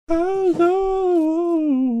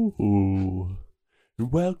Hello,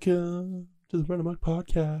 and welcome to the Run Amok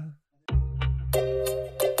Podcast.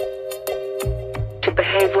 To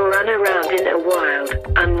behave or run around in a wild,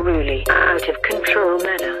 unruly, out of control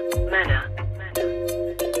manner.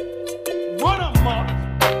 Run Amok!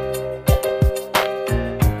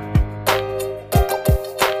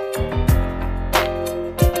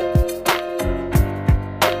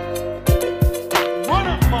 Run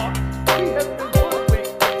Amok! We have been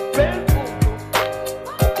hoodwinked, bamboozled,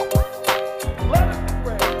 led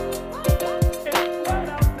astray, and fled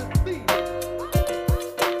out to sea.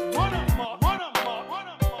 Run Amok! Run Amok! Run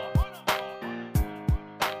Amok! Run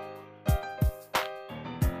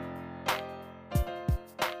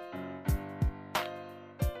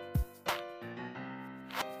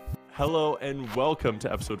Hello and welcome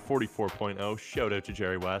to episode 44.0. Shout out to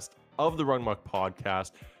Jerry West of the Run Amok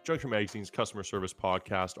Podcast, Junction Magazine's customer service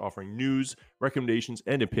podcast, offering news, recommendations,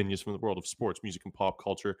 and opinions from the world of sports, music, and pop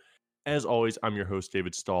culture. As always, I'm your host,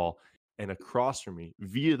 David Stahl, and across from me,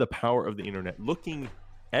 via the power of the internet, looking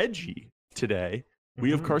edgy today, we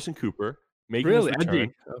have Carson Cooper making his return.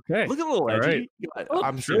 Edgy. Okay. Looking a little All edgy. right.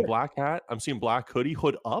 I'm seeing black hat. I'm seeing black hoodie,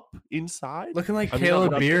 hood up inside. Looking like I mean,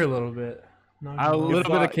 Caleb not- Beer a little bit. Not A gonna lie.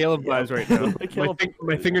 little bit of Caleb vibes right now.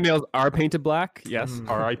 My fingernails are painted black. Yes.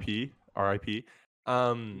 R.I.P. R.I.P.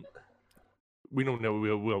 We don't know.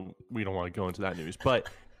 We don't want to go into that news, but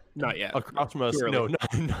Not yet. across from us, Too no, early.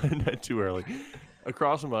 not too early.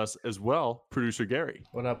 Across from us as well, producer Gary,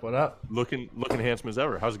 What up? What up? looking handsome as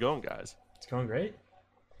ever. How's it going, guys? It's going great.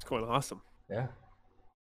 It's going awesome. Yeah.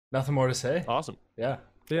 Nothing more to say. Awesome. Yeah.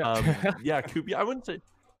 Yeah. Yeah, Coop. Yeah, I wouldn't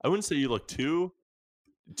say you look too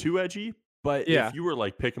edgy, but Yeah. if you were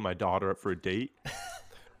like picking my daughter up for a date,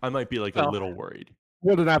 I might be like a Well, little worried.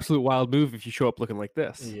 What an absolute wild move if you show up looking like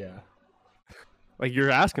this. Yeah. Like you're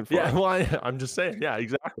asking for Yeah, it. well, I'm just saying. Yeah,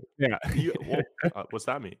 exactly. Yeah. What's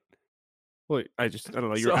that mean? Well, I don't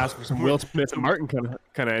know. You're So- asking for some Will Smith and Martin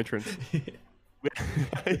kind of entrance.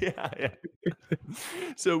 yeah.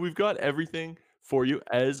 So we've got everything for you.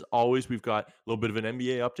 As always, we've got a little bit of an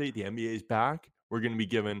NBA update. The NBA is back. We're going to be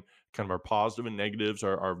giving kind of our positive and negatives,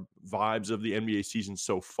 our vibes of the NBA season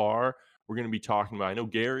so far. We're going to be talking about, I know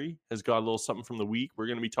Gary has got a little something from the week. We're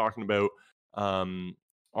going to be talking about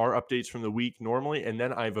our updates from the week normally. And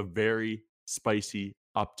then I have a very spicy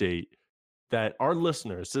update that our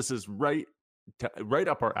listeners, this is right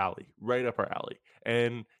up our alley,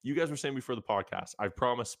 And you guys were saying before the podcast, I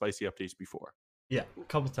promised spicy updates before. Yeah. A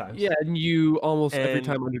couple times. Yeah, and you almost every And-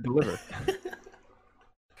 time under deliver.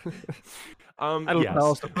 I don't know how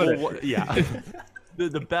else to put it. Yeah.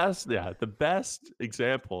 the best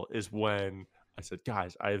example is when I said,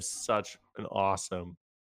 guys, I have such an awesome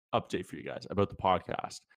update for you guys about the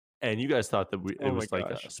podcast. And you guys thought that it Oh my was like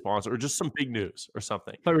gosh. a sponsor or just some big news or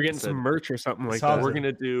something. I thought we were I getting said, some merch or something like Saw that. we're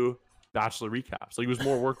gonna do Bachelor recaps. Like it was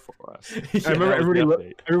more work for us. Yeah. I remember that was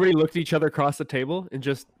the everybody looked at each other across the table and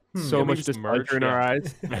just so Yeah, much maybe some displeasure in merch,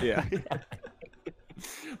 our yeah. eyes. Yeah.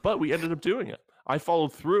 But we ended up doing it. I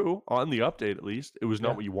followed through on the update at least. It was not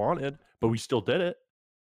Yeah. what you wanted, but we still did it.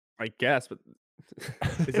 I guess, but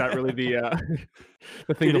is that really the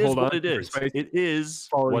thing It to is hold what on it to for is. spice? It is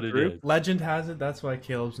Following what it through? is. Legend has it. That's why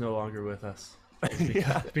Caleb's no longer with us.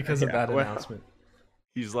 Yeah. Because of Yeah, that well. announcement.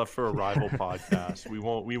 He's left for a rival podcast.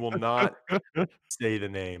 We will not say the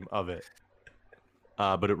name of it.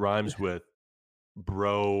 But it rhymes with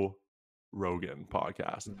Bro Rogan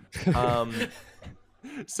podcast.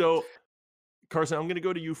 So Carson, I'm going to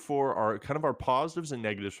go to you for our positives and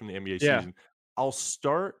negatives from the NBA Yeah. season. I'll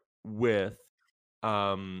start with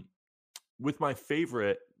my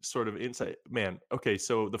favorite sort of insight. Man, okay,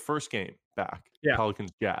 so the first game back, Yeah.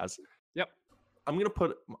 Pelicans Jazz. Yep. I'm going to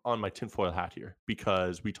put on my tinfoil hat here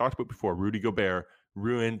because we talked about before, Rudy Gobert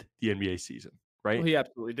ruined the NBA season, right? Well, he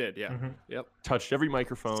absolutely did. Yeah. Mhm. Yep. Touched every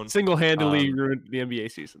microphone. Single-handedly ruined the NBA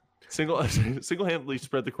season. Single-handedly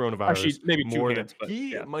spread the coronavirus. Actually, maybe two more than hands, but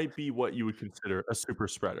he yeah. might be what you would consider a super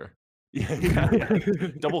spreader. Yeah.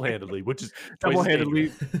 Double-handedly, which is twice as Double-handedly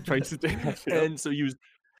dangerous. tries to do. And so he was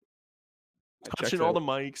touching checks all out. the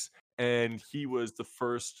mics, and he was the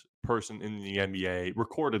first person in the NBA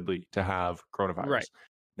recordedly to have coronavirus. Right.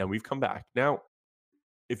 Now we've come back. Now,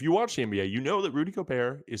 if you watch the NBA, you know that Rudy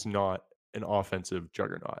Gobert is not an offensive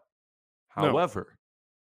juggernaut. No. However,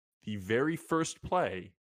 the very first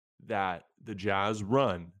play that the Jazz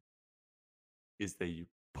run is they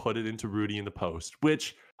put it into Rudy in the post,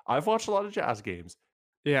 which I've watched a lot of Jazz games.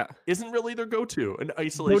 Yeah. Isn't really their go-to, an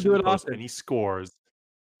isolation do in it the post, often. and he scores.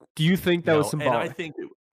 Do you think that was And symbolic? I think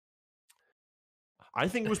I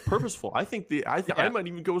think it was purposeful. I think I might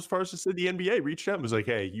even go as far as to say the NBA reached out and was like,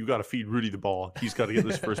 "Hey, you got to feed Rudy the ball. He's got to get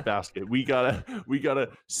this first basket. We gotta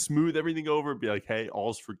smooth everything over. Be like, hey,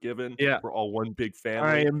 all's forgiven. Yeah. We're all one big I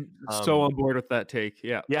family." am so on board with that take.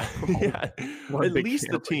 Yeah. Yeah, yeah. One At big least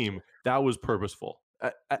the family. team that was purposeful.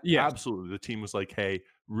 Yes. Absolutely, the team was like, "Hey,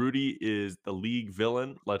 Rudy is the league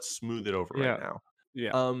villain. Let's smooth it over right Yeah. now."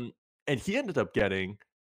 Yeah. And he ended up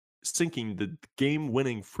sinking the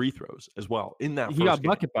game-winning free throws as well in that He first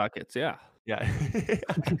got game. buckets. Yeah. Yeah.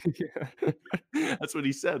 Yeah. That's what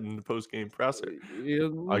he said in the post-game presser. Yeah,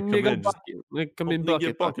 I come nigga in, just bucket. Come in only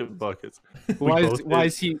get buckets. buckets. Why is We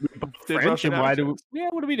he both did French Russian and why do accents.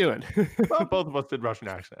 what are we doing? Well, both of us did Russian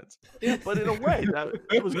accents. Yeah, but in a way,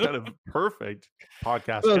 that was kind of perfect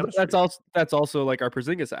podcast Well, chemistry. that's also like our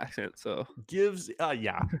Porzingis accent, so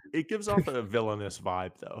It gives off a villainous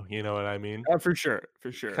vibe, though. You know what I mean? for sure.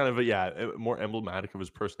 Kind of more emblematic of his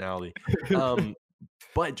personality.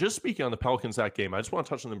 But just speaking on the Pelicans that game, I just want to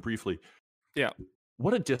touch on them briefly. Yeah.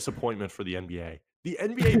 What a disappointment for the NBA. The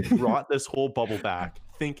NBA brought this whole bubble back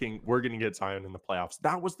thinking we're going to get Zion in the playoffs.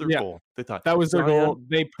 That was their goal. They thought That was their Zion, goal.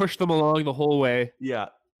 They pushed them along the whole way. yeah,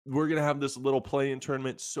 we're going to have this little play-in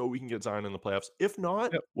tournament so we can get Zion in the playoffs. If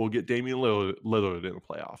not, Yep. we'll get Damian Lillard in the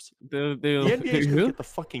playoffs. The The NBA is going to get the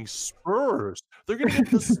fucking Spurs. They're going to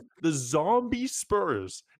get the zombie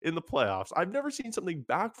Spurs in the playoffs. I've never seen something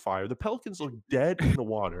backfire. The Pelicans look dead in the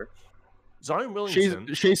water. Zion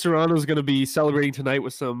Williamson, Shea Serrano's going to be celebrating tonight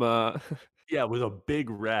with some with a big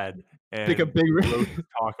red and big grossest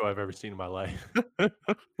taco I've ever seen in my life.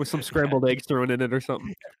 with some scrambled eggs thrown in it or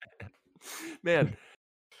something. Man,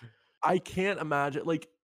 I can't imagine. Like,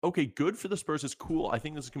 okay, good for the Spurs. It's cool. I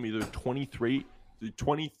think this is going to be the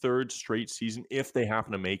 23rd straight season. If they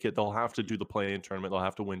happen to make it, they'll have to do the play-in tournament. They'll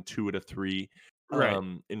have to win 2 out of 3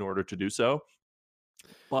 in order to do so.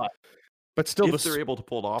 But still, if they're able to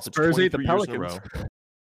pull it off, Spurs it's ate the 23 years in a row. Pelicans.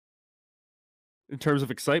 In terms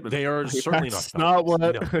of excitement, They are certainly that's not. not what.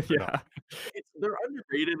 No, Yeah, they're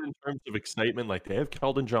underrated in terms of excitement. Like, they have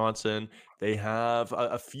Keldon Johnson, they have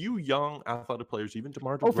a few young athletic players, even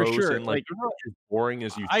DeMar DeRozan. for sure. Like, they're not as boring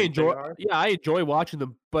as you I think they enjoy. are. Yeah, I enjoy watching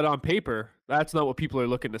them, but on paper, that's not what people are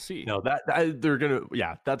looking to see. No, they're gonna.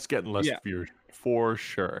 Yeah, that's getting less viewers for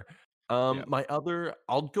sure. Yeah.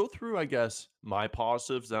 I'll go through, I guess, my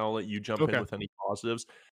positives, then I'll let you jump in with any positives.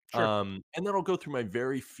 Sure. And then I'll go through my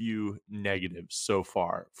very few negatives so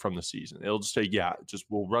far from the season. It'll just take,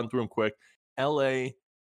 we'll run through them quick. LA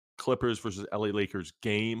Clippers versus LA Lakers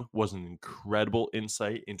game was an incredible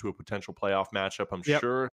insight into a potential playoff matchup. I'm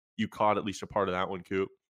sure you caught at least a part of that one, Coop.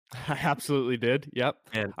 I absolutely did. Yep.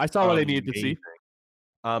 And I saw what I needed to see.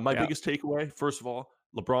 My biggest takeaway, first of all,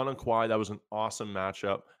 LeBron and Kawhi, that was an awesome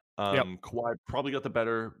matchup. Kawhi probably got the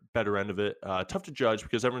better end of it. Tough to judge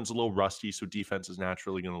because everyone's a little rusty, so defense is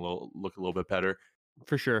naturally going to look a little bit better.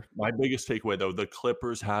 For sure. My biggest takeaway, though, the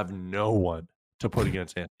Clippers have no one to put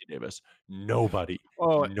against Anthony Davis. Nobody.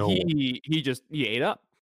 Oh, no he ate up.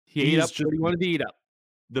 He ate up what he wanted to eat up.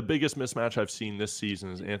 The biggest mismatch I've seen this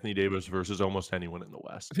season is Anthony Davis versus almost anyone in the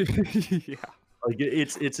West. Yeah. Like,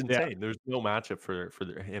 it's insane. Yeah. There's no matchup for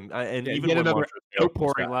him. And even he had another Montreal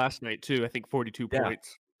outpouring last night too. I think 42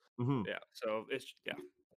 points. Mm-hmm. Yeah. So it's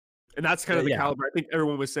and that's kind of the caliber. I think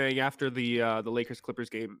everyone was saying after the Lakers Clippers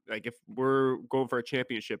game, like, if we're going for a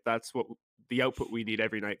championship, that's what the output we need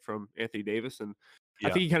every night from Anthony Davis. And I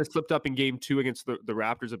think he kind of slipped up in game 2 against the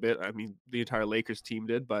Raptors a bit. I mean, the entire Lakers team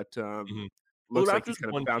did, but looks like he's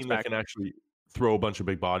kind of bounced back. That can actually throw a bunch of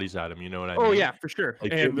big bodies at him. You know what I mean? Oh yeah, for sure.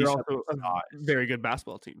 Like, and they're also a very good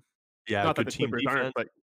basketball team. Yeah, not that good the team Clippers defense. aren't, but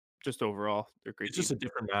just overall, they're great. It's just a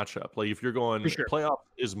different matchup. Like, if you're going playoff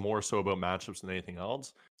is more so about matchups than anything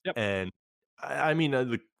else. Yep. And I mean,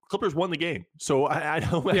 the Clippers won the game, so I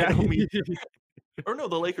don't mean. Or no,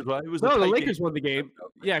 the Lakers. Well, it was the Lakers won the game.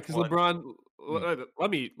 Yeah, because LeBron.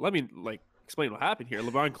 Let me like explain what happened here.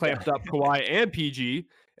 LeBron clamped up Kawhi and PG,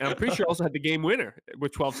 and I'm pretty sure also had the game winner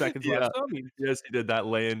with 12 seconds left. So, I mean, yes, he did that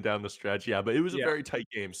laying down the stretch. Yeah, but it was a very tight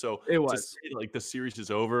game. So it was to say, like, the series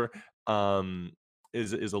is over.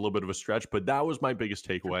 Is a little bit of a stretch, but that was my biggest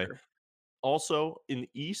takeaway. Sure. Also, in the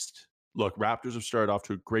East, look, Raptors have started off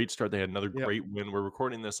to a great start. They had another great win. We're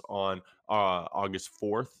recording this on August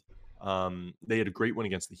 4th. They had a great win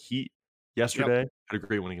against the Heat yesterday. Had a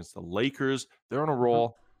great win against the Lakers. They're on a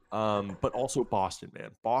roll. But also Boston,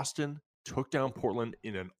 man. Boston took down Portland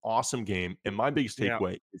in an awesome game. And my biggest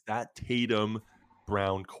takeaway is that Tatum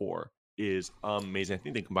Brown core is amazing. I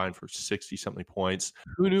think they combined for 60-something points.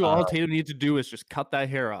 Who knew all Tatum needed to do is just cut that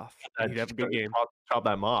hair off? He'd have a good game. Chop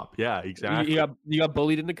that mop. Yeah, exactly. You got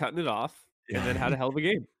bullied into cutting it off, and then had a hell of a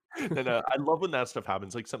game. And I love when that stuff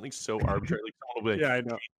happens. Like something so arbitrary. Like someone will be like, Yeah, I know.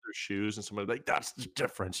 change their shoes, and someone will be like, "That's the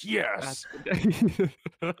difference." That's Yes.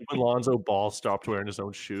 When Lonzo Ball stopped wearing his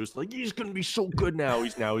own shoes, like he's gonna be so good now.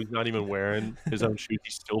 He's not even wearing his own shoes.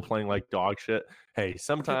 He's still playing like dog shit. Hey,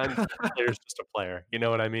 sometimes a player's just a player. You know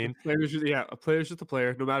what I mean? A player's just a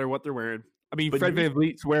player, no matter what they're wearing. I mean, But Fred here's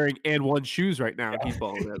VanVleet's wearing and one shoes right now, and he's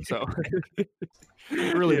balling out. So it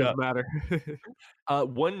really yeah. doesn't matter.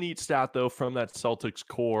 One neat stat though from that Celtics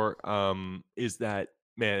core is that,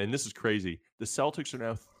 man, and this is crazy. The Celtics are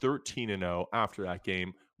now 13-0 after that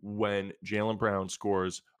game when Jaylen Brown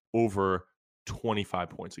scores over 25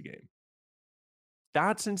 points a game.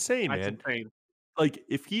 That's insane, That's man. insane. Like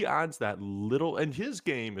if he adds that little, and his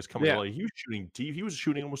game is coming Yeah. like he was shooting deep. He was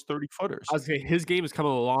shooting almost 30 footers. I was gonna say his game has come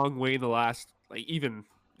a long way in the last like even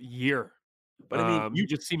year. But I mean, He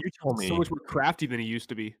just seems you tell so me, much more crafty than he used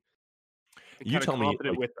to be, and you kind of tell me,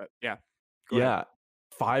 confident like, with it. Yeah. Go ahead.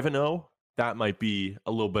 yeah, 5-0, that might be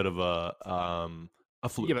a little bit of a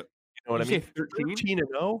fluke. Yeah, but You know what I you say mean? 13?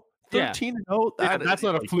 13-0, Yeah. 13-0. Yeah, That that's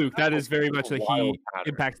not a like, fluke. That that's is very much a that wild he pattern.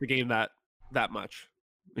 impacts the game that much.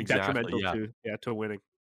 Exactly. Detrimental Yeah. to winning.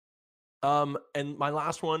 And my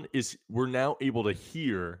last one is we're now able to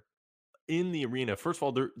hear in the arena. First of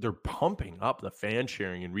all, they're pumping up the fan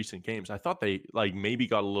sharing in recent games. I thought they like maybe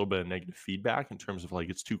got a little bit of negative feedback in terms of like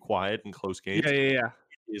it's too quiet in close games. Yeah.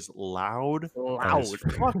 It is loud. Loud. As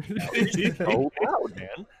fuck. It's so loud,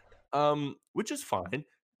 man. Which is fine.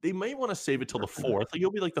 They may want to save it till the fourth. Like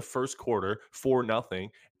it'll be like the first quarter, 4-0,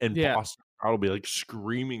 and Yeah. Boston crowd will be like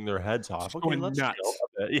screaming their heads off. Okay, going let's chill nuts.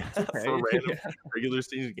 a bit. Yeah, Okay. for a random regular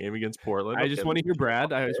season game against Portland. I just Okay, want to let's hear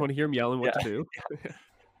Brad. I just want to hear him yelling what Yeah. to do.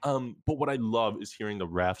 But what I love is hearing the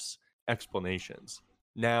refs' explanations.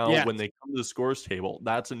 Now, Yes. when they come to the scores table,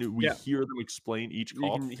 that's a new. We Yeah. hear them explain each You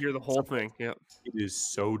call. can hear the whole thing. Yeah. It is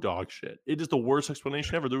so dog shit. It is the worst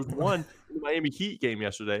explanation ever. There was one in the Miami Heat game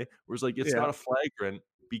yesterday where it's like it's Yeah. not a flagrant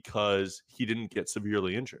because he didn't get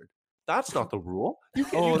severely injured. That's not the rule. You Oh,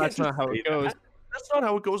 can't that's just not how say it goes. that. That's not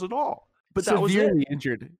how it goes at all. But that was it. Severely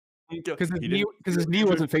injured because He his knee didn't because his get knee injured,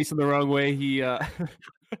 wasn't facing the wrong way. He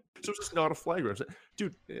so it's just not a flagrant.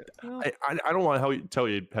 Dude, well, I don't want to tell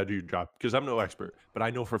you how to do your job because I'm no expert, but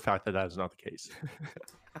I know for a fact that is not the case.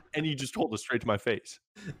 And you just told us straight to my face.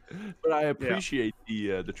 But I appreciate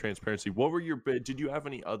the transparency. What were your did you have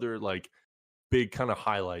any other like big kind of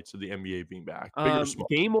highlights of the NBA being back? Big or small?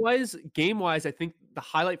 game wise, I think the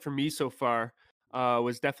highlight for me so far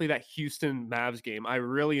was definitely that Houston Mavs game. I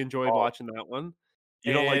really enjoyed watching that one.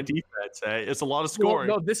 You don't like And- defense, eh? It's a lot of Well, scoring.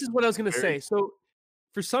 no, this is what I was gonna Very- say. So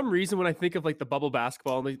for some reason, when I think of like the bubble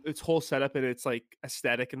basketball and its whole setup and its like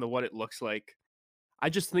aesthetic and what it looks like, I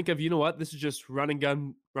just think of, you know what, this is just run and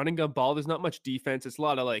gun ball. There's not much defense. It's a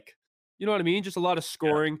lot of like, you know what I mean? Just a lot of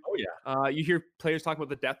scoring. Oh yeah. You hear players talking about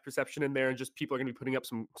the depth perception in there, and just people are gonna be putting up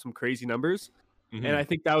some crazy numbers. Mhm. And I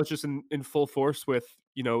think that was just in full force with,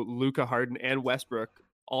 you know, Luka, Harden, and Westbrook,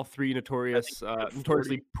 all three notoriously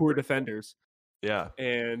 40 poor defenders, Yeah.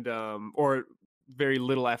 and or very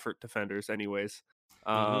little effort defenders, anyways.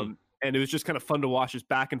 Mhm. And it was just kind of fun to watch, just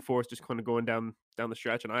back and forth, just kind of going down the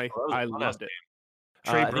stretch, and Oh, that was a I fun-ass loved it. game.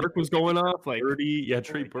 Trey I think Burke was going off like 30. Yeah, oh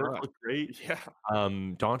Trey my Burke God. looked great. Yeah,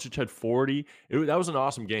 Doncic had 40. That was an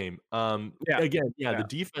awesome game. Yeah. Again, Yeah. the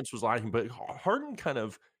defense was lacking, but Harden kind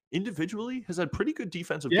of individually has had pretty good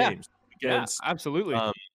defensive Yeah. games yeah, against absolutely.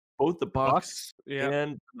 both the Bucks Yeah,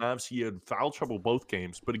 and the Mavs. He had foul trouble both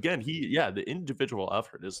games, but again, the individual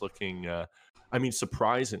effort is looking,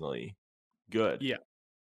 surprisingly good. Yeah.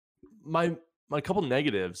 My couple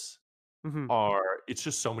negatives Mhm. are it's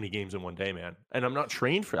just so many games in one day, man, and I'm not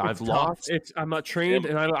trained for. I've It's tough. lost. I'm not trained,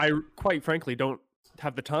 and I quite frankly don't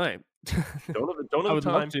have the time. Don't I have would the love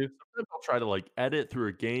time. to. Sometimes I'll try to like edit through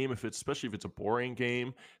a game especially if it's a boring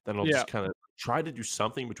game, then I'll Yeah. just kind of try to do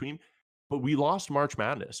something between. But we lost March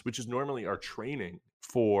Madness, which is normally our training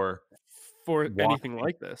for For watching anything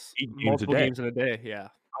like this, 8 games a multiple day. games in a day. Yeah,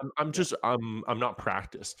 I'm not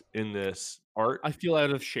practiced in this art. I feel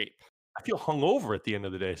out of shape. I feel hungover at the end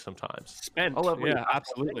of the day sometimes. Spent. I'll have like Yeah,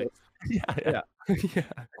 absolutely. yeah. Yeah. Yeah.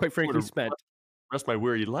 Quite frankly, Would've spent. Rest my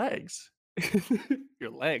weary legs. Your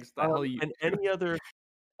legs. The hell you? And any other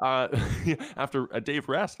after a day of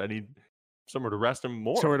rest, I need somewhere to rest them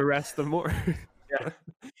more. Sort of rest them more. Yeah.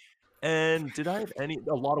 And did I have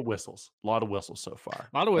a lot of whistles? A lot of whistles so far.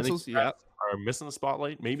 A lot of I think whistles. Yeah. refs are missing the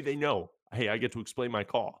spotlight. Maybe they know, hey, I get to explain my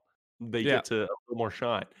call. They Yeah. get to a little more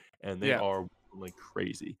shine, and they Yeah. are like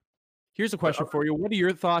crazy. Here's a question for you. What are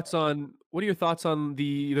your thoughts on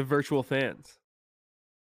the virtual fans?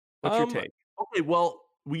 What's your take? Okay, well,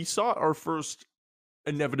 we saw our first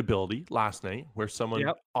inevitability last night where someone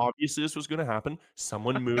Yep. obviously this was going to happen.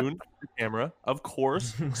 Someone mooned the camera. Of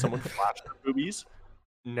course, someone flashed their boobies.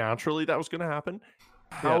 Naturally, that was going to happen.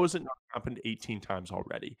 How Yeah. has it not happened 18 times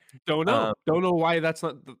already? Don't know. Don't know why that's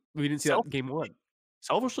not. We didn't see that Selfishly, game 1.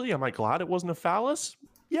 selfishly, am I glad it wasn't a phallus?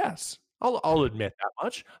 Yes, I'll admit that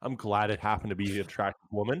much. I'm glad it happened to be an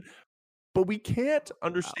attractive woman, but we can't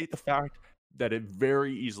understate the fact that it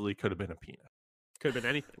very easily could have been a penis. Could have been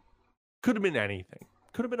anything. Could have been anything.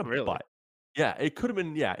 Could have been a Really? butt. Yeah, it could have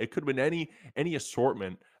been. Yeah, it could have been any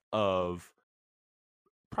assortment of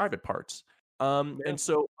private parts. Yeah. And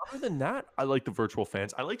so other than that, I like the virtual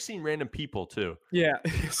fans. I like seeing random people too. Yeah,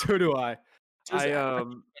 so do I. Does, I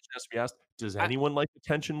asked, does anyone like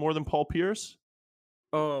attention more than Paul Pierce?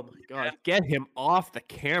 Oh my god, get him off the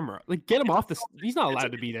camera. Like, get him off the. He's not It's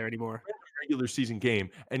allowed to be there anymore. regular season game,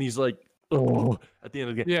 and he's like, oh, at the end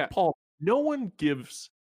of the game. Yeah. Paul, no one gives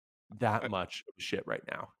that much of a shit right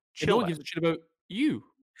now. And no Chill one out. gives a shit about you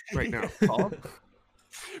right now, Paul.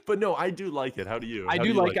 But no, I do like it. How do you? I How do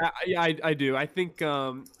you like. it? I do. I think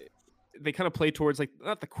they kind of play towards like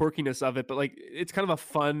not the quirkiness of it, but like it's kind of a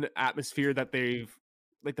fun atmosphere that they've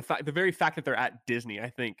like the very fact that they're at Disney. I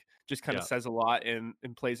think just kind of says a lot and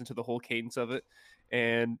plays into the whole cadence of it,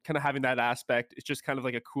 and kind of having that aspect. It's just kind of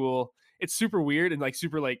like a cool. It's super weird and like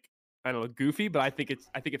super like I don't know goofy, but I think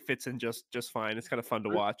it fits in just fine. It's kind of fun to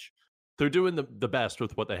watch. They're doing the best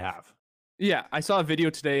with what they have. Yeah, I saw a video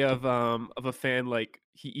today of a fan like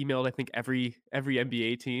he emailed I think every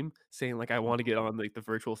NBA team saying like I want to get on like the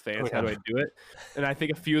virtual fans. How do I do it? And I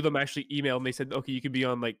think a few of them actually emailed and they said, okay, you can be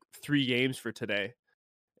on like 3 games for today.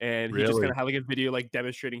 And he just kind of had like a video like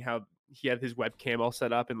demonstrating how he had his webcam all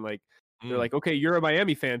set up and like they're like, okay, you're a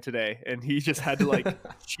Miami fan today, and he just had to like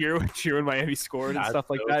cheer when Miami scored and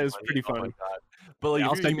stuff like that. It was pretty funny. But like,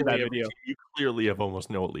 I'll send you that video. You clearly have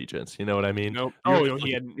almost no allegiance. You know what I mean? Nope. You're Oh,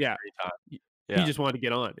 he had. Yeah. He just wanted to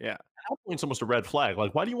get on. Yeah. At that point's almost a red flag.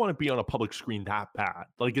 Like, why do you want to be on a public screen that bad?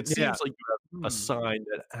 Like, it seems like you have a sign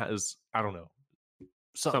that has, I don't know,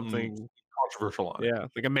 something controversial on it. Yeah,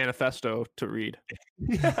 like a manifesto to read.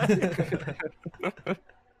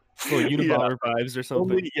 Well, Unabomber vibes or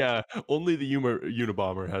something. Only the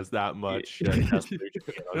Unabomber has that much desperation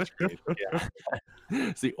on screen. Yeah,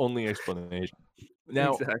 it's the only explanation.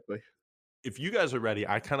 Now, exactly. If you guys are ready,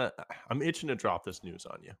 I'm itching to drop this news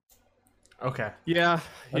on you. Okay. Yeah,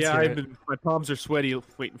 Let's my palms are sweaty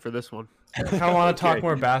waiting for this one. I kind of want to talk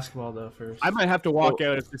more basketball though first. I might have to walk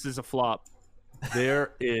out if this is a flop.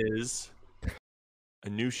 There is a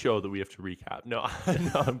new show that we have to recap. No,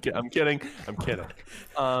 I'm kidding.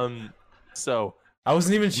 So I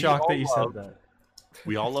wasn't even shocked that you said that.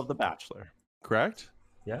 We all love The Bachelor, correct?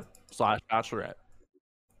 Yeah. / Bachelorette.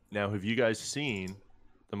 Now, have you guys seen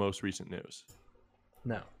the most recent news?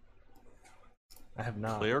 No. I have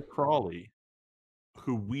not. Claire Crawley,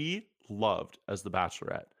 who we loved as The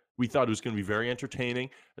Bachelorette. We thought it was going to be very entertaining,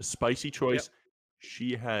 a spicy choice. Yep.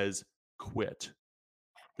 She has quit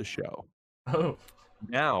the show. Oh.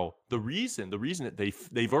 Now, the reason that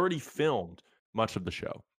they've already filmed much of the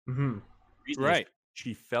show. Mm-hmm. Right.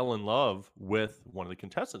 She fell in love with one of the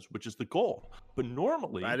contestants, which is the goal. But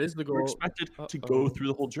normally, that is the goal. We're expected to go through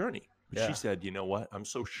the whole journey. But she said, you know what? I'm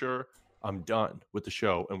so sure I'm done with the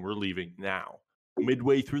show, and we're leaving now,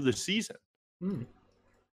 midway through the season. Mm.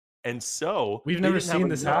 And so we've never seen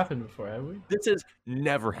this happen before, have we? This has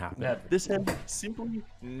never happened. Never. This has simply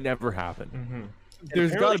never happened. Mm-hmm.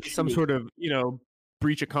 There's got to be some sort of,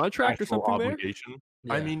 breach of contract or something obligation.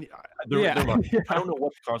 There? I mean, I don't know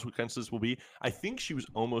what the consequences will be. I think she was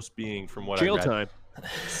almost being, from what jail I read, time.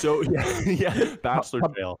 So bachelor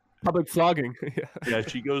jail, public flogging.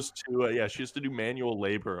 She goes to she has to do manual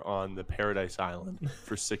labor on the Paradise Island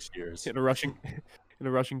for 6 years in a Russian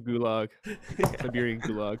gulag, Siberian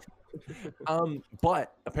gulag.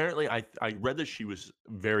 But apparently, I read that she was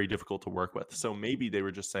very difficult to work with. So maybe they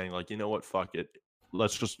were just saying, like, you know what, fuck it,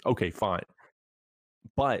 let's just fine.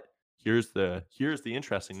 But here's the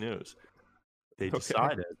interesting news. They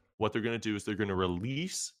decided what they're going to do is they're going to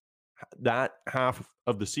release that half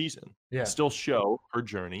of the season, still show her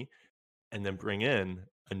journey, and then bring in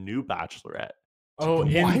a new Bachelorette.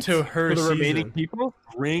 Into her the season. Remaining people?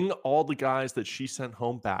 Bring all the guys that she sent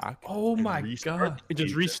home back. Oh my god! And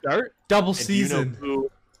just restart double season.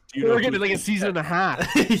 We're getting like a season and a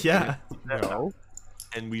half. Yeah. No.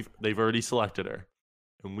 And they've already selected her,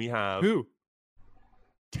 and we have who?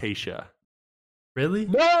 Tasha. Really?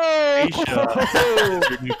 No. Tasha,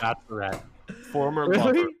 your new Bachelorette, former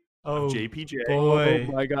lover of JPJ. Boy.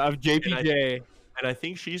 Oh my god, of JPJ. And I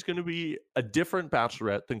think she's going to be a different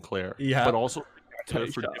Bachelorette than Claire. Yeah. But also for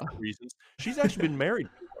different reasons. She's actually been married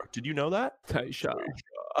before. Did you know that? Taisha.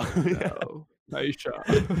 Yeah. No.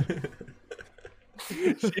 Taisha.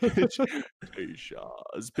 Taisha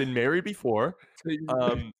has been married before.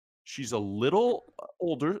 She's a little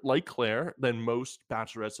older, like Claire, than most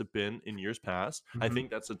bachelorettes have been in years past. I think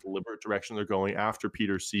that's a deliberate direction they're going after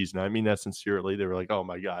Peter's season. I mean that sincerely. They were like, "Oh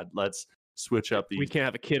my God, let's switch up these." We can't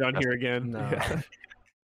have a kid on here again. No.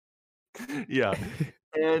 Yeah,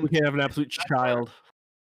 and We can't have an absolute child.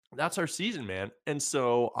 that's our season, man. And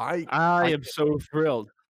so I am so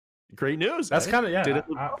thrilled. great news. That's eh? kind of Did it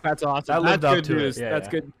That's awesome. That lived That's up good to it. news. Yeah, That's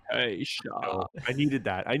yeah. good. Hey, No, I needed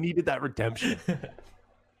that. I needed that redemption.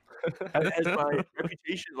 As my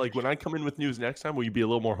reputation, like when I come in with news next time, will you be a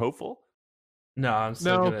little more hopeful? No, I'm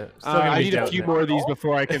still No, gonna. Still gonna I be need a doubting few it. more of these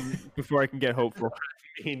before I can get hopeful.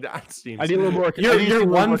 I mean, that seems. I need a little more. I need to see a You're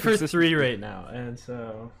little 1 more for consistency. 3 right now, and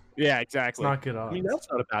so Yeah, it's exactly. not good odds. I mean, that's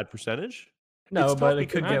not a bad percentage. no, it's but tough it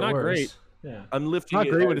could because- get Not worse. great. Yeah. I'm lifting Not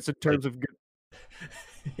it great when as, it's in terms of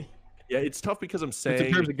good. yeah, it's tough because I'm saying It's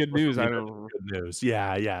in terms of good news. I don't know. good news.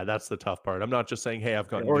 Yeah, that's the tough part. I'm not just saying, hey, I've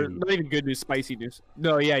got Or news. not even good news, spicy news.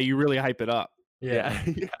 No, yeah, you really hype it up. Yeah.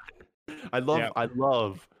 Yeah. I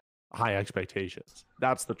love high expectations.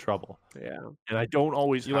 That's the trouble. Yeah, And I don't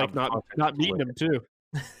always you have like not content meeting to them too.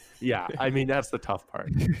 Yeah, I mean that's the tough part.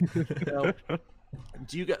 Now,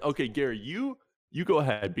 do you get okay, Gary? You go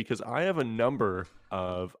ahead because I have a number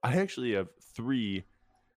of. I actually have 3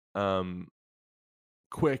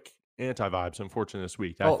 quick anti-vibes. Unfortunately, this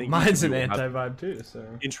week. Oh, I think mine's an you have anti-vibe too. So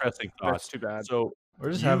interesting That's thoughts. too bad. So,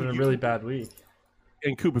 we're just you- having a you really can- bad week.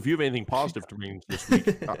 and Coop, if you have anything positive to bring this week,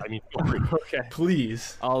 I mean, feel free. Okay,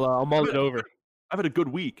 Please. I'll mull it over. I've had a good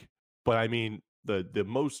week, but I mean the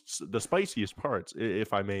spiciest parts,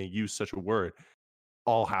 if I may use such a word,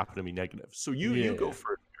 all happen to be negative. So you go Yeah.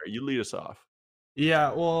 first. Gary. You lead us off.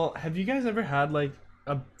 Yeah. Well, have you guys ever had like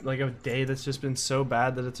a day that's just been so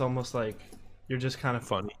bad that it's almost like you're just kind of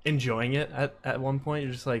Funny. enjoying it at one point?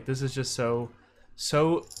 You're just like, this is just so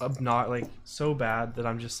like so bad that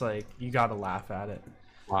I'm just like, you gotta laugh at it.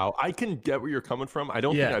 Wow, I can get where you're coming from. I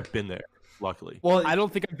don't Yeah. think I've been there. Luckily, Well, I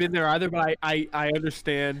don't think I've been there either, but I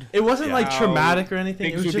understand. it wasn't Yeah. like how traumatic or anything.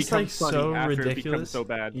 It things was would just become like funny so after it becomes ridiculous. so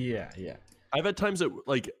bad. Yeah. I've had times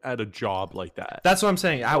at a job like that. That's what I'm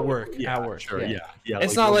saying. At work. Yeah, At work. sure. Yeah.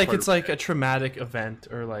 It's not one like part it's like a traumatic event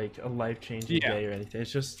or like a life-changing Yeah. day or anything.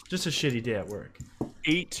 It's just a shitty day at work.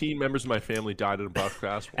 18 members of my family died in a bus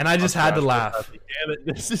crash. And I just had to laugh. Damn it!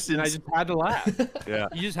 This is And I just had to laugh. yeah.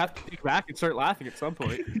 You just have to think back and start laughing at some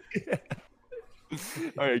point.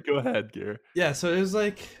 All right, go ahead, Gary. Yeah, so it was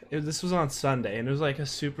like this was on Sunday, and it was like a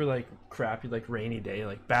super like crappy like rainy day,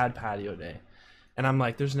 like bad patio day, and I'm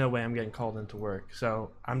like, there's no way I'm getting called into work.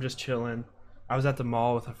 So I'm just chilling. I was at the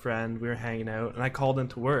mall with a friend. We were hanging out, and I called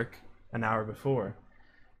into work an hour before,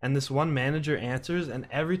 and this one manager answers, and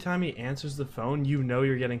every time he answers the phone, you know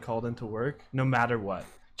you're getting called into work, no matter what,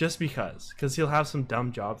 just because he'll have some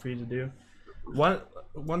dumb job for you to do.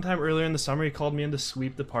 One time earlier in the summer, he called me in to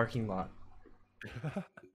sweep the parking lot.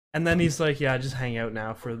 And then he's like, yeah, just hang out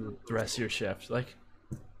now for the rest of your shift. Like,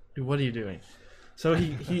 dude, what are you doing? So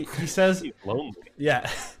he says, He's lonely. yeah.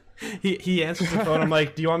 He answers the phone. I'm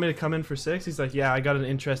like, do you want me to come in for 6? He's like, yeah, I got an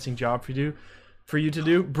interesting job for you to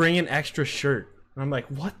do. Bring an extra shirt. And I'm like,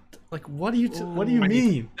 what? Like, what do you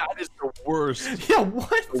mean? That is the worst. Yeah, what?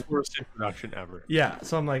 The worst introduction ever. Yeah.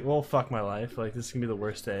 So I'm like, well, fuck my life. Like, this is gonna be the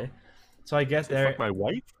worst day. So I get there. Fuck my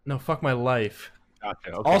wife. No, fuck my life.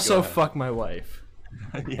 Gotcha. Okay, Also, go ahead. fuck my wife.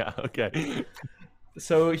 Yeah. Okay.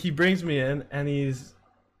 So he brings me in, and he's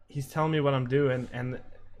telling me what I'm doing, and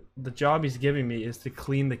the job he's giving me is to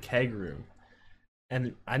clean the keg room.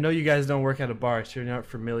 And I know you guys don't work at a bar, so you're not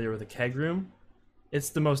familiar with a keg room. It's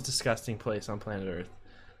the most disgusting place on planet Earth.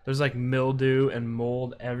 There's like mildew and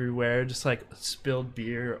mold everywhere, just like spilled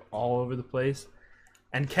beer all over the place.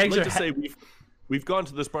 And kegs I'd like are to say we've gone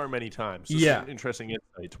to this bar many times. This is Yeah. an interesting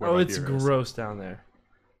insight to where oh, my it's beer is. gross down there.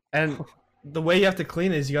 And the way you have to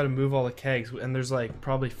clean it is you got to move all the kegs, and there's like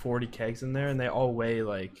probably 40 kegs in there, and they all weigh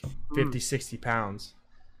like 50, 60 pounds.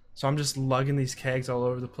 So I'm just lugging these kegs all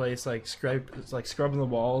over the place, like scrubbing the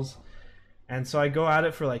walls. And so I go at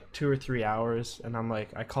it for like 2 or 3 hours, and I'm like,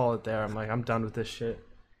 I call it there. I'm like, I'm done with this shit.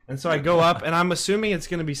 And so I go up, and I'm assuming it's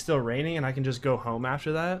gonna be still raining, and I can just go home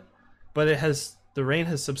after that. But the rain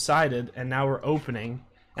has subsided, and now we're opening,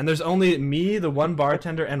 and there's only me, the one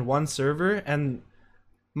bartender, and one server, and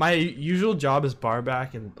my usual job is bar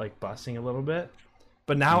back and like bussing a little bit.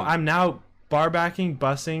 But now I'm now bar backing,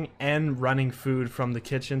 bussing, and running food from the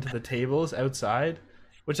kitchen to the tables outside,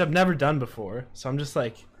 which I've never done before. So I'm just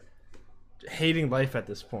like hating life at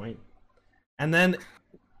this point. And then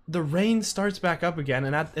the rain starts back up again,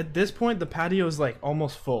 and at this point the patio is like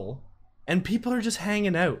almost full, and people are just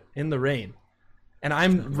hanging out in the rain, and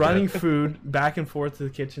I'm running food back and forth to the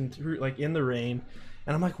kitchen like in the rain,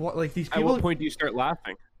 and I'm like, what? Like these people. At what point do you start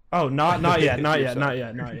laughing? Oh, not yet.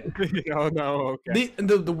 Oh no, okay.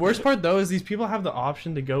 The worst part though is these people have the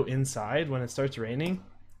option to go inside when it starts raining,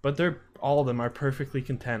 but all of them are perfectly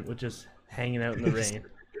content with just hanging out in the rain.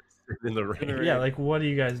 In the rain. Yeah, like what are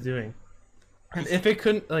you guys doing? And if it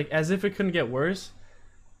couldn't, like, as if it couldn't get worse,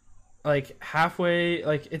 like halfway,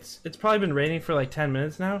 like it's probably been raining for like 10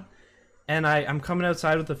 minutes now, and I'm coming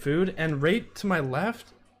outside with the food, and right to my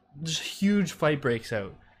left, just huge fight breaks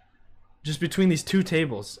out. Just between these two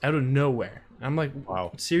tables, out of nowhere. I'm like,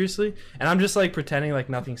 wow, seriously? And I'm just like pretending like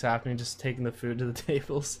nothing's happening, just taking the food to the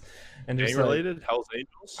tables, and just gang related, Hell's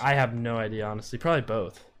Angels. I have no idea, honestly. Probably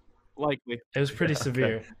both. Likely. It was pretty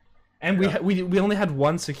severe, and we only had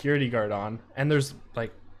one security guard on, and there's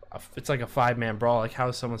like, it's like a 5-man brawl. Like, how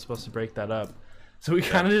is someone supposed to break that up? So we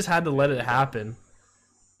kind of just had to let it happen.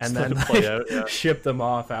 And then like, ship them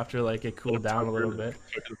off after like it cooled down a little bit.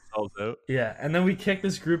 Yeah, and then we kicked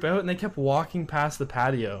this group out, and they kept walking past the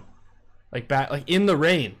patio, like back, like in the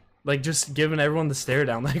rain, like just giving everyone the stare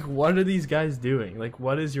down. Like, what are these guys doing? Like,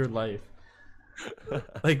 what is your life?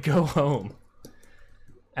 Like, go home.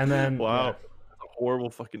 And then wow, that's a horrible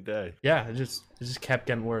fucking day. Yeah, it just kept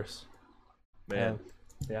getting worse. Man,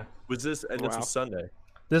 yeah. Was this? And this was Sunday.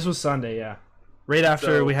 This was Sunday, yeah. Right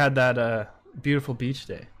after we had that beautiful beach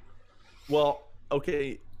day. Well,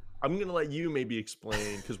 okay, I'm gonna let you maybe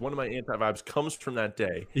explain, because one of my anti-vibes comes from that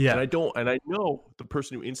day. Yeah, and I know the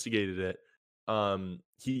person who instigated it.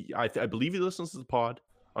 I believe he listens to the pod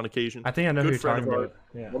on occasion. I think I know who you're talking about.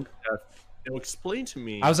 Yeah. Now explain to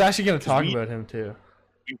me. I was actually gonna talk about him too.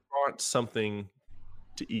 We brought something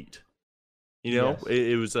to eat. You know, yes.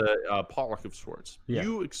 it was a potluck of sorts. Yeah.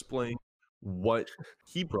 You explain what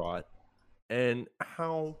he brought and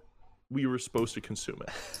how we were supposed to consume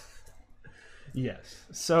it. Yes.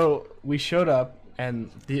 So we showed up, and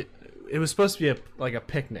it was supposed to be like a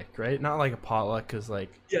picnic, right? Not like a potluck, because like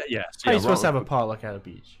how are you supposed to have a potluck at a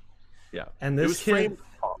beach? Yeah. And this kid,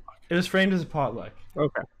 it was framed as a potluck.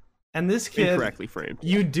 Okay. And this kid, incorrectly framed.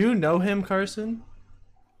 You do know him, Carson?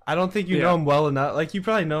 I don't think you know him well enough. Like, you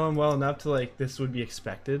probably know him well enough to like this would be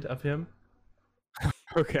expected of him.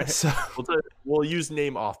 Okay. So we'll use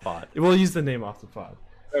name off pod. We'll use the name off the pod.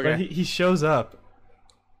 Okay. But he shows up,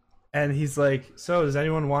 and he's like, "So, does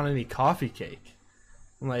anyone want any coffee cake?"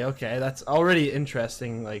 I'm like, "Okay, that's already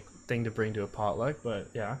interesting, like thing to bring to a potluck." But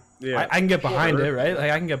yeah. I can get behind it, right?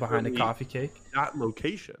 Like I can get behind a coffee cake. That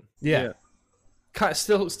location. Yeah.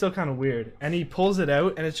 Still kind of weird. And he pulls it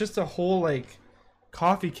out, and it's just a whole like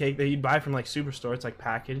coffee cake that you'd buy from like Superstore. It's like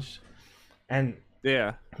packaged, and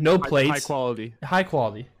no plates, high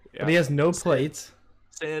quality. But he has no plates.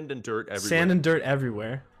 Sand and dirt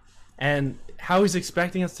everywhere. And how he's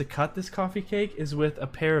expecting us to cut this coffee cake is with a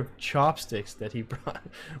pair of chopsticks that he brought.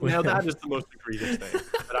 Now that is the most egregious thing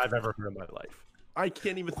that I've ever heard in my life. I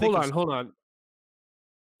can't even think. Hold on.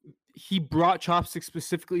 He brought chopsticks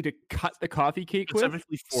specifically to cut the coffee cake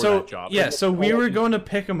specifically with? For that job. Yeah, so we were going to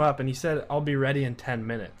pick him up, and he said, "I'll be ready in 10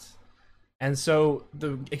 minutes." And so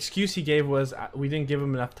the excuse he gave was we didn't give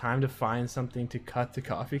him enough time to find something to cut the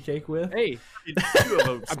coffee cake with. Hey,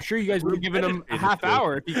 I'm sure you guys would have given him a half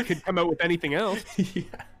hour if he could come out with anything else. Yeah.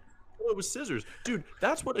 Well, it was scissors. Dude,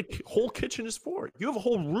 that's what a whole kitchen is for. You have a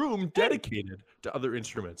whole room dedicated to other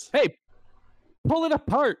instruments. Hey, pull it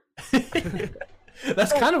apart.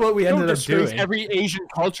 That's kind of what we ended up doing. Every Asian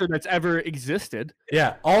culture that's ever existed.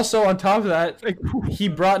 Yeah. Also, on top of that, he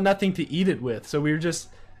brought nothing to eat it with, so we were just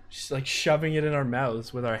like shoving it in our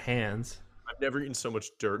mouths with our hands. I've never eaten so much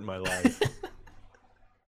dirt in my life.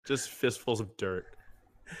 Just fistfuls of dirt.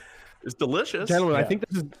 It's delicious. Gentlemen, I think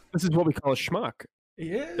this is what we call a schmuck.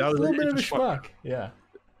 Yeah, that was a little bit of a schmuck. Yeah.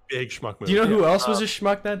 Big schmuck move. Do you know who else was a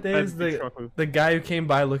schmuck that day? Is the guy who came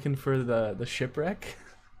by looking for the shipwreck.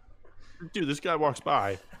 Dude, this guy walks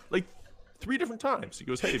by like 3 different times. He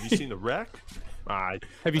goes, "Hey, have you seen the wreck?"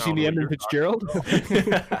 Have you seen the Edmund Fitzgerald?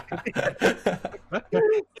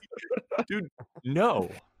 Dude, no.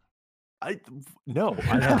 I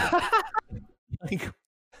haven't.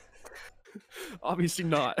 Obviously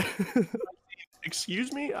not.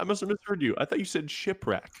 Excuse me? I must have misheard you. I thought you said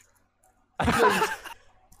shipwreck.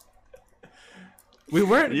 We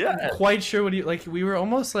weren't quite sure what he like. We were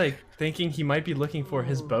almost like thinking he might be looking for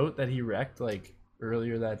his boat that he wrecked like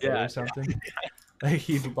earlier that day or something. Like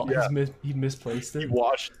he'd misplaced it. He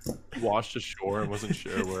washed ashore and wasn't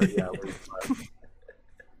sure where.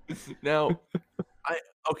 Now,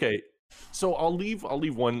 so I'll leave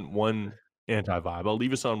one anti-vibe. I'll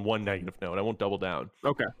leave us on one negative note. I won't double down.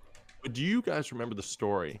 Okay. But do you guys remember the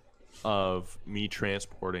story of me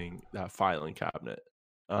transporting that filing cabinet?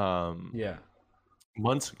 Yeah.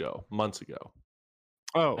 Months ago.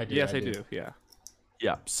 Oh, I do, yes, I I do. do. Yeah.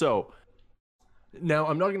 Yeah. So now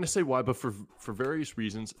I'm not going to say why, but for various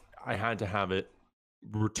reasons, I had to have it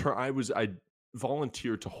return. I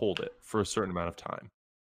volunteered to hold it for a certain amount of time.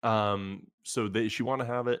 So she wanted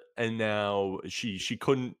to have it, and now she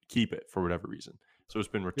couldn't keep it for whatever reason. So it's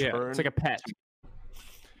been Yeah. returned. It's like a pet.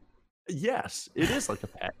 Yes, it is like a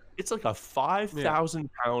pet. It's like a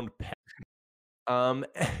 5,000-pound pet.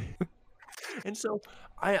 And so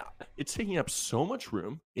it's taking up so much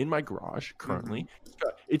room in my garage currently.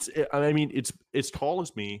 I mean, it's as tall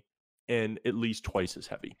as me and at least twice as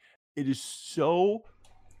heavy. It is so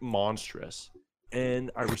monstrous, and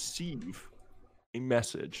I receive a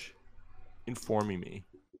message informing me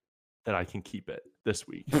that I can keep it this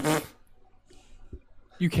week.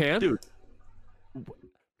 You can? Dude, That's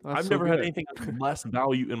I've so never had good. anything of less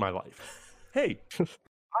value in my life. Hey,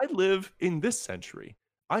 I live in this century.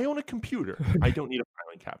 I own a computer. I don't need a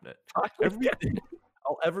filing cabinet. Everything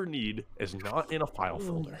I'll ever need is not in a file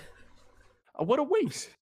folder. What a waste.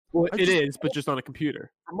 Well, I it just- is, but just on a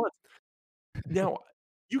computer. For months. Now,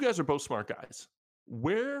 you guys are both smart guys.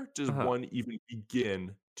 Where does one even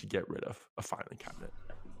begin to get rid of a filing cabinet?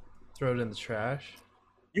 Throw it in the trash.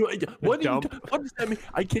 What dump. what does that mean?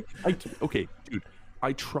 Okay, dude.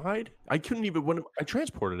 I tried. I couldn't even, when I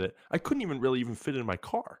transported it, I couldn't even really fit it in my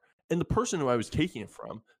car. And the person who I was taking it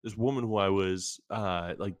from, this woman who I was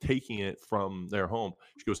like taking it from their home,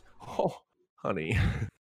 she goes, "Oh, honey,"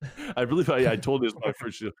 I believe I told this my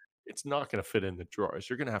first. It's not going to fit in the drawers.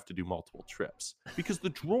 You're going to have to do multiple trips because the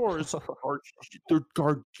drawers they're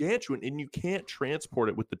gargantuan, and you can't transport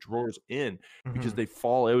it with the drawers in because they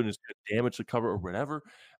fall out and it's going to damage the cover or whatever.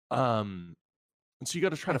 And so you got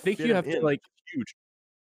to try I to think fit you them have to in. like It's huge.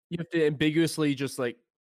 you have to ambiguously just like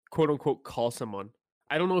quote unquote call someone.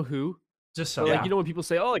 I don't know who, Just but so. like you know when people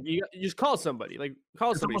say, "Oh, like you just call somebody," like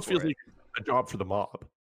call It somebody. almost For feels it. like a job for the mob.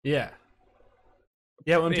 Yeah.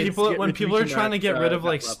 Yeah, when It's people reaching are trying to that, get rid of that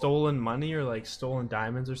like level. stolen money or like stolen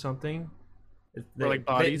diamonds or something, like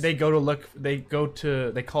bodies? they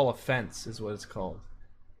call a fence is what it's called.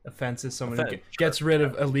 A fence is someone who fence, gets rid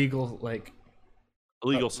of illegal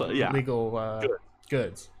Illegal,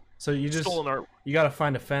 goods. So you just stolen art. you got to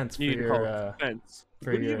find a fence for You need to call your it fence.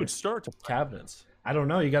 for When you your would start to cabinets. I don't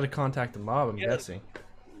know. You got to contact the mob. I'm guessing.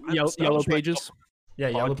 Yellow established myself pages. Yeah,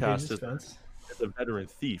 yellow podcast pages is- fence. as a veteran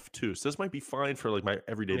thief too, so this might be fine for like my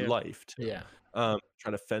everyday Yeah. life too. Yeah. Trying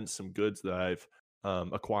to fence some goods that I've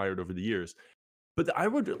acquired over the years. But I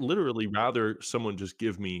would literally rather someone just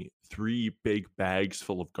give me 3 big bags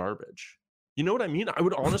full of garbage. You know what I mean? I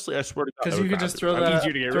would honestly, I swear to God, I Because would you could just rather- throw I mean, that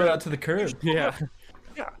easier to get throw it rid out of. to the curb. Yeah.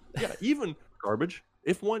 yeah, even garbage.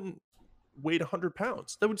 If one weighed 100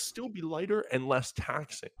 pounds, that would still be lighter and less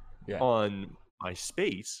taxing Yeah. on my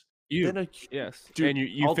space. You. than a Yes. Dude, and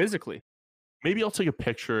you I'll- physically. Maybe I'll take a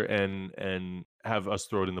picture and have us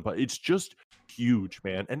throw it in the butt. It's just huge,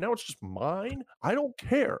 man. And now it's just mine. I don't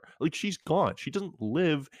care. Like, she's gone. She doesn't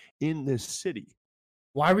live in this city.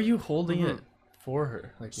 Why were you holding Mhm. it for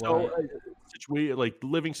her? Like, So, why? like, the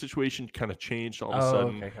living situation kind of changed all of a Oh,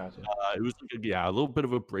 sudden. okay, gotcha. It was like a little bit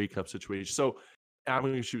of a breakup situation. So,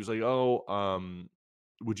 she was like, "Oh,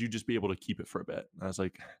 would you just be able to keep it for a bit?" And I was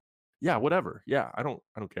like, "Yeah, whatever. Yeah, I don't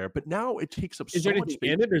care." But now it takes up Is so there much anything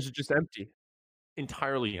space. in it, or is it just empty?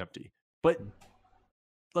 Entirely empty. But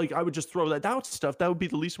like, I would just throw that stuff. That would be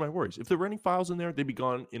the least of my worries. If there were any files in there, they'd be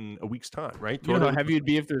gone in a week's time, right? You Throw it know out how in the heavy it'd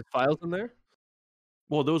be if there's files in there?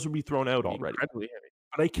 Well, those would be thrown out It'd be already. incredibly heavy.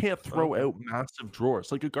 But I can't throw Okay. out massive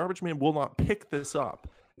drawers. Like, a garbage man will not pick this up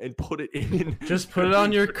and put it in. Just put it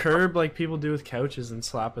on your curb like people do with couches and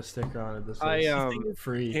slap a sticker on it. This I, is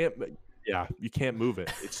free. You can't move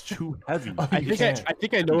it. It's too heavy. Oh, I you think can. I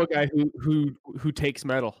think I know a guy who takes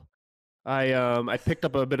metal. I picked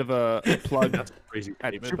up a bit of a plug That's a crazy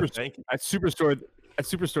at statement, but thank you.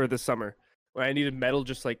 Superstore this summer when I needed metal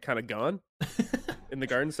just like kind of gone in the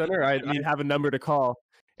garden center. I'd have a number to call,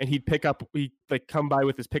 and he'd like come by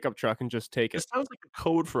with his pickup truck and just take It it. sounds like a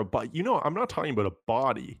code for a body. You know, I'm not talking about a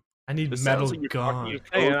body. I need This metal sounds like you're talking gone. a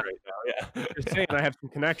code Hey, right now. Yeah. Just saying, I have some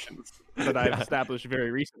connections that I've Yeah. established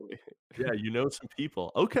very recently. Yeah, you know some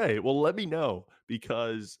people. Okay, well, let me know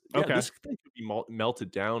because Okay. this thing could be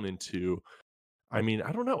melted down into. I mean,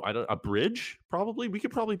 I don't know. A bridge probably. We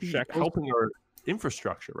could probably be Shekels? helping our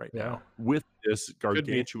infrastructure right Yeah. now with this be.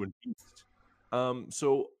 gargantuan beast.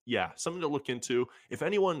 So yeah, something to look into. If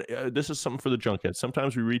anyone, this is something for the junkheads.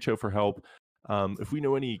 Sometimes we reach out for help. If we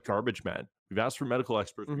know any garbage men, we've asked for medical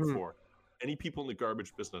experts Mhm. before. any people in the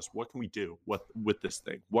garbage business, what can we do with this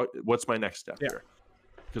thing? What's my next step here?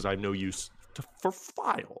 Because I have no use for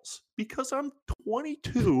files because I'm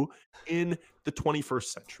 22 in the 21st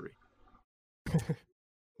century.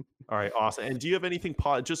 All right, awesome. And do you have anything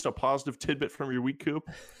just a positive tidbit from your week, Coop?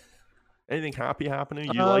 Anything happy happening?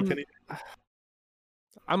 You like anything?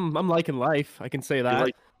 I'm liking life. I can say that.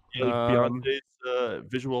 You like Beyonce's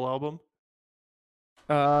visual album?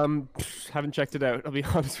 Haven't checked it out. I'll be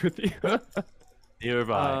honest with you. Neither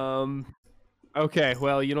have I. Okay.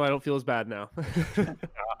 Well, I don't feel as bad now.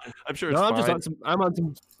 I'm sure it's fine. I'm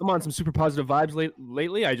on some super positive vibes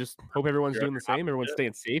lately. I just hope everyone's doing the same. Everyone's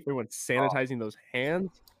staying safe. Everyone's sanitizing those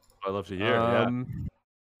hands. I love to hear. Yeah.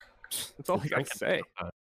 That's all I got to say.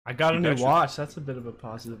 I got a new watch. That's a bit of a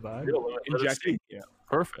positive vibe. Injecting. Yeah.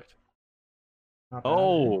 Perfect. Not bad.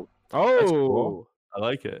 Oh. Cool. I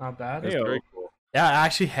like it. Not bad. That's very cool. Yeah, I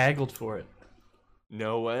actually haggled for it.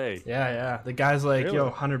 No way. Yeah. The guy's like, Really? yo,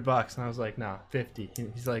 $100, and I was like, nah, 50.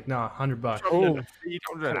 He's like, no, $100. Oh.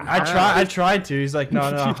 I tried to. He's like, no,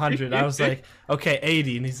 100. I was like, okay,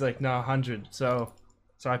 80, and he's like, no, 100. So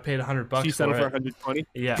I paid $100. She settled for 120.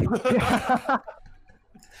 Yeah.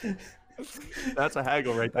 That's a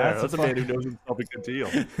haggle right there. That's a man who knows himself a good deal.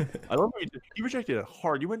 I love you rejected it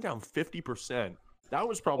hard. You went down 50%. That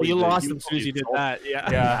was probably you lost as soon as you did that. Yeah.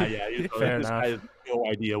 Yeah. Fair enough. I have no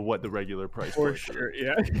idea what the regular price For was. sure.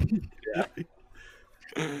 Yeah.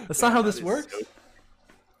 That's not how this works.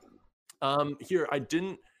 Here I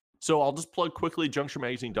didn't. So I'll just plug quickly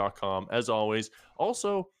juncturemagazine.com as always.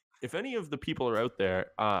 Also, if any of the people are out there,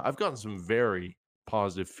 I've gotten some very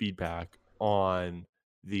positive feedback on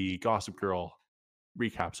the Gossip Girl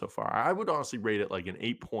recap so far. I would honestly rate it like an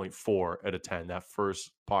 8.4 out of 10. That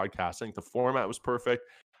first podcast, I think the format was perfect.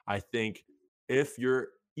 I think if you're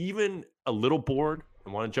even a little bored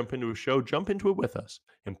and want to jump into a show, jump into it with us.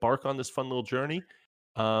 Embark on this fun little journey.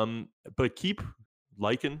 But keep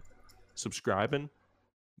liking, subscribing,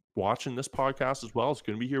 watching this podcast as well. It's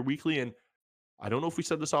going to be here weekly. And I don't know if we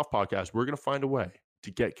said this off podcast. We're going to find a way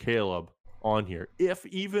to get Caleb on here, if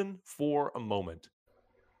even for a moment.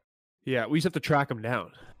 Yeah, we just have to track him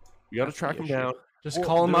down. We got to track him down. Just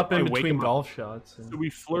call him up in wake between him up. golf shots. So we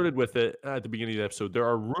flirted with it at the beginning of the episode. There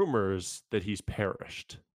are rumors that he's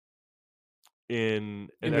perished in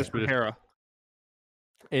an In the expedition Sahara.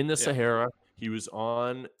 in the Sahara. He was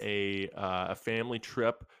on a family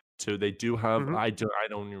trip to. They do have. Mhm. I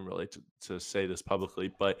don't even really to say this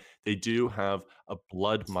publicly, but they do have a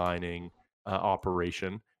blood mining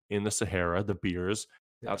operation in the Sahara. The beers.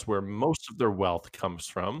 That's where most of their wealth comes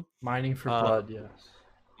from. Mining for blood, yes.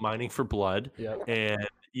 Mining for blood. Yep.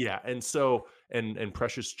 And so and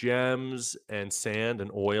precious gems and sand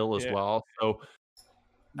and oil as well. So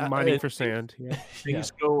Mining for sand. Yeah.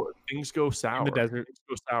 things go sour. In the desert. Things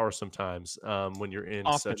go sour sometimes when you're in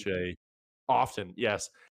Often. often,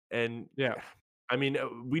 yes. And Yeah. I mean,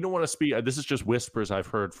 we don't want to speak. This is just whispers I've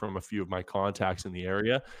heard from a few of my contacts in the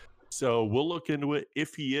area. So we'll look into it.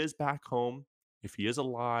 If he is back home, if he is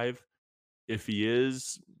alive, if he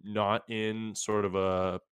is not in sort of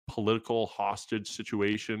a political hostage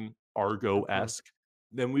situation, Argo-esque,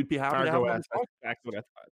 then we'd be happy to have him on the podcast. Exactly what I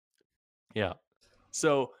thought. Yeah.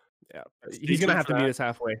 So Yeah. stay He's gonna tuned have for to meet that. us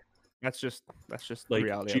halfway. That's just the Like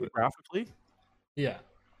reality of it. geographically. Yeah.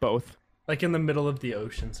 Both. Like in the middle of the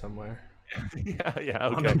ocean somewhere. yeah.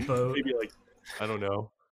 On Okay. a boat. Maybe like I don't know,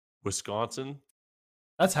 Wisconsin.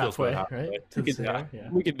 That's Feels about halfway, halfway. right? To the Sahara, yeah.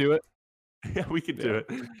 We can do it. Yeah, we can do it.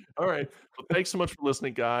 All right. Well, thanks so much for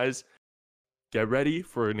listening, guys. Get ready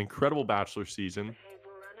for an incredible Bachelor season.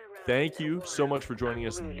 Thank you so much for joining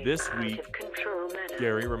us this week.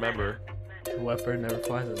 Gary, remember, The wet bird never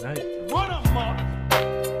flies at night. What a month!